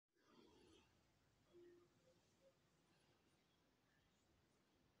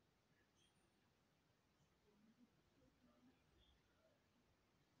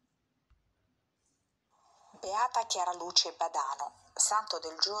Beata Chiara Badano, Santo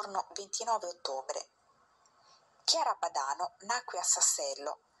del giorno 29 ottobre. Chiara Badano nacque a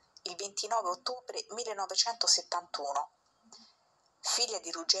Sassello il 29 ottobre 1971. Figlia di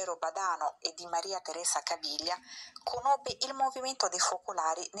Ruggero Badano e di Maria Teresa Caviglia, conobbe il movimento dei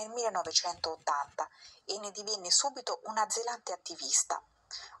focolari nel 1980 e ne divenne subito una zelante attivista,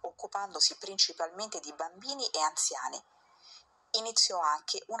 occupandosi principalmente di bambini e anziani. Iniziò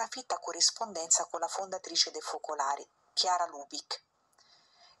anche una fitta corrispondenza con la fondatrice dei focolari, Chiara Lubich.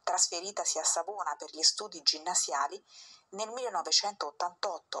 Trasferitasi a Savona per gli studi ginnasiali, nel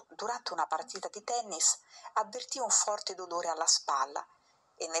 1988, durante una partita di tennis, avvertì un forte dolore alla spalla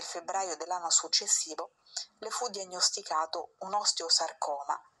e nel febbraio dell'anno successivo le fu diagnosticato un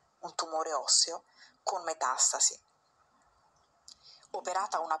osteosarcoma, un tumore osseo, con metastasi.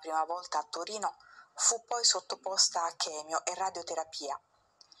 Operata una prima volta a Torino, fu poi sottoposta a chemio e radioterapia.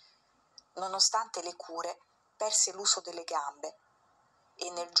 Nonostante le cure, perse l'uso delle gambe e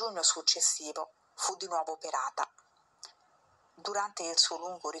nel giugno successivo fu di nuovo operata. Durante il suo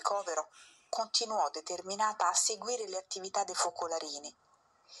lungo ricovero continuò determinata a seguire le attività dei focolarini.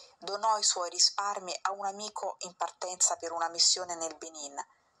 Donò i suoi risparmi a un amico in partenza per una missione nel Benin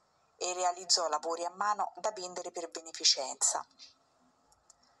e realizzò lavori a mano da vendere per beneficenza.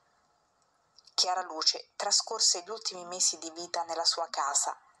 Chiara Luce trascorse gli ultimi mesi di vita nella sua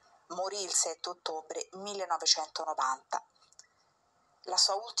casa, morì il 7 ottobre 1990. La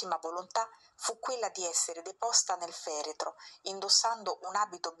sua ultima volontà fu quella di essere deposta nel feretro, indossando un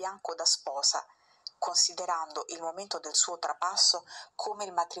abito bianco da sposa, considerando il momento del suo trapasso come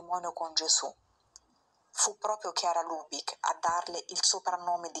il matrimonio con Gesù. Fu proprio Chiara Lubich a darle il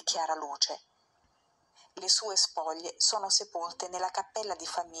soprannome di Chiara Luce. Le sue spoglie sono sepolte nella cappella di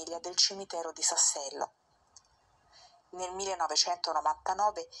famiglia del cimitero di Sassello. Nel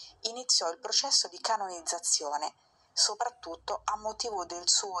 1999 iniziò il processo di canonizzazione, soprattutto a motivo del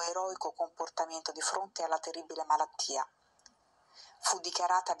suo eroico comportamento di fronte alla terribile malattia. Fu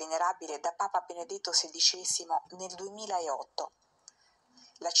dichiarata venerabile da Papa Benedetto XVI nel 2008.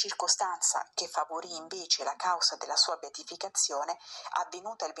 La circostanza che favorì invece la causa della sua beatificazione,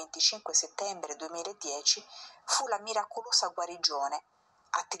 avvenuta il 25 settembre 2010, fu la miracolosa guarigione,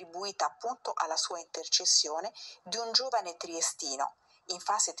 attribuita appunto alla sua intercessione, di un giovane triestino in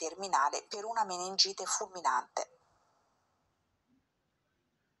fase terminale per una meningite fulminante.